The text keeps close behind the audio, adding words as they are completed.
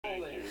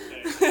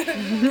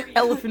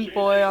Elephant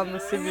boy on the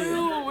Sibian.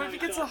 Ew, what if he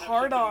gets a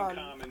hard on?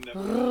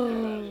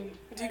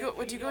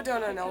 Would you go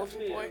down on an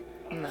elephant boy?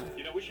 No.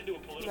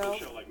 No?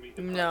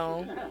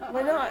 No.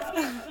 Why not?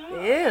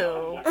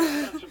 Ew.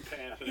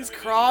 He's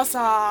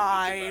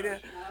cross-eyed.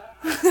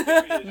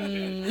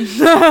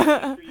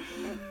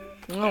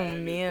 Oh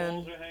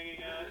man.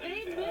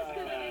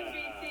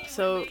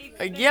 So,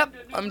 yep,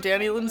 I'm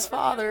Danny Lynn's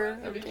father.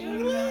 I'm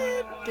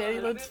Danny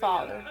Lynn's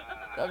father.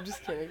 I'm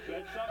just kidding.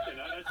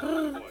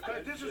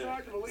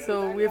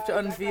 So we have to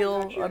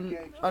unveil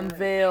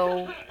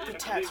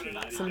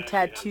some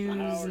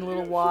tattoos in a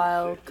little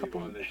while.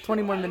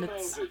 20 more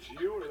minutes.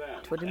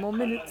 20 more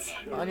minutes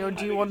on your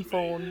G1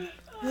 phone.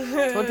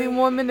 20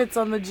 more minutes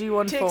on the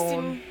G1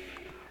 phone.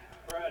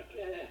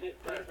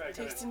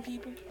 Texting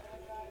people.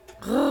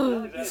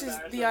 This is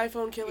the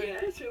iPhone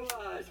killer.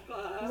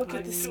 Look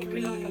at the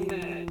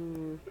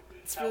screen.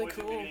 It's really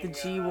cool. The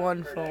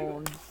G1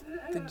 phone.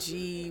 The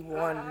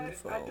G1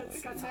 phone.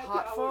 It's a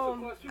hot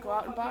phone. Go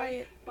out and buy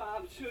it.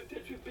 Look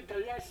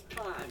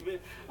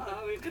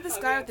at this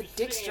guy with the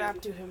dick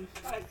strapped to him.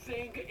 I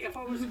think if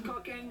I was a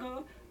cock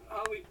angle,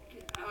 I would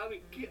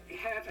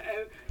have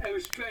a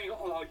restraining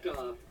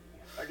order.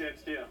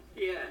 Against him?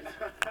 Yes.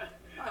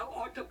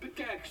 Auto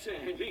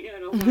protection, you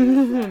know.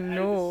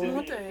 No.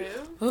 What the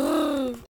hell?